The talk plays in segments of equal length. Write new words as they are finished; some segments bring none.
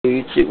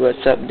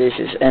What's up? This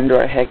is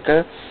Android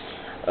Hacker.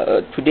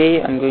 Today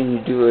I'm going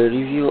to do a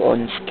review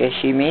on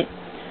Cachemate,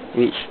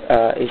 which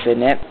is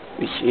an app,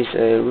 which is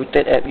a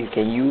rooted app you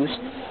can use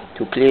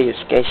to clear your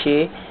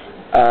cache.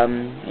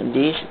 And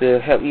this will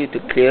help you to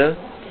clear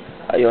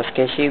your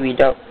cache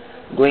without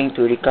going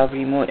to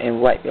recovery mode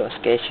and wipe your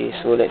cache.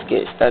 So let's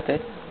get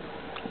started.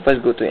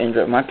 First, go to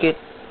Android Market.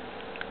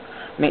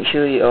 Make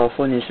sure your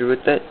phone is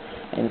rooted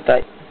and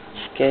type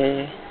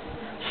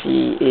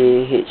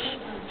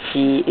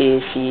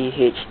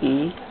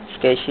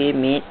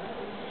Cachemate,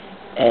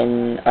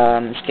 and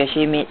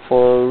Cachemate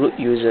for root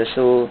users,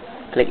 so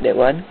click that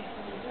one.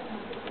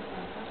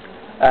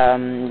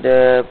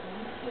 The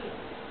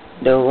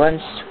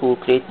ones who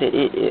created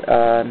it,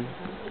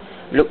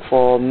 look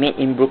for Made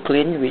in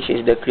Brooklyn, which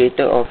is the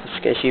creator of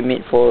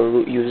Cachemate for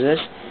root users,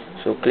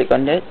 so click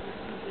on that.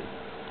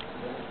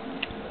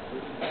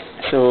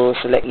 So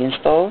select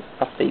install.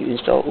 After you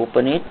install,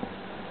 open it.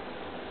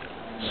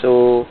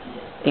 So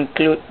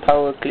include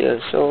power clear,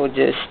 so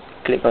just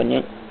click on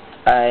it.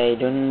 I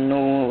don't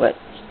know what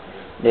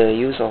the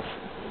use of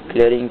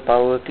clearing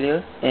power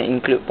clear and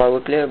include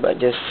power clear, but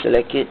just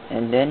select it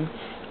and then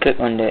click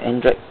on the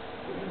Android,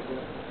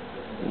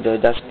 the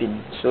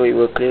dustbin, so it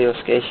will clear your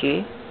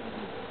cache.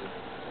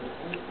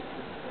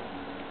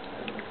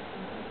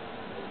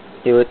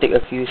 It will take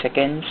a few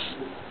seconds.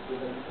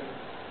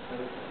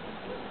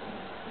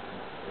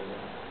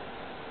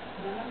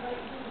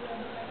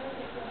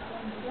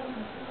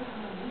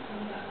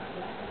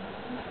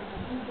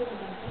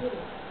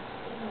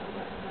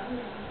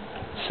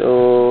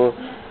 So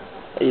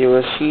you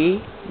will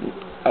see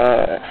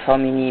how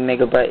many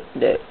megabyte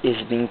that is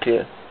being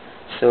cleared.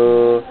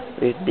 So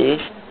with this,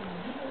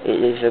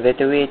 it is a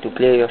better way to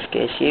clear your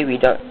cache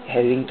without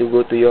having to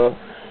go to your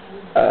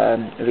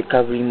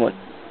recovery mode.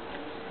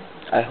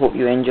 I hope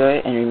you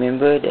enjoy, and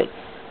remember that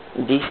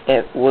this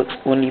app works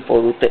only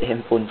for rooted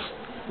phones.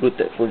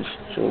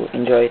 So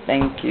enjoy.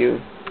 Thank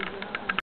you.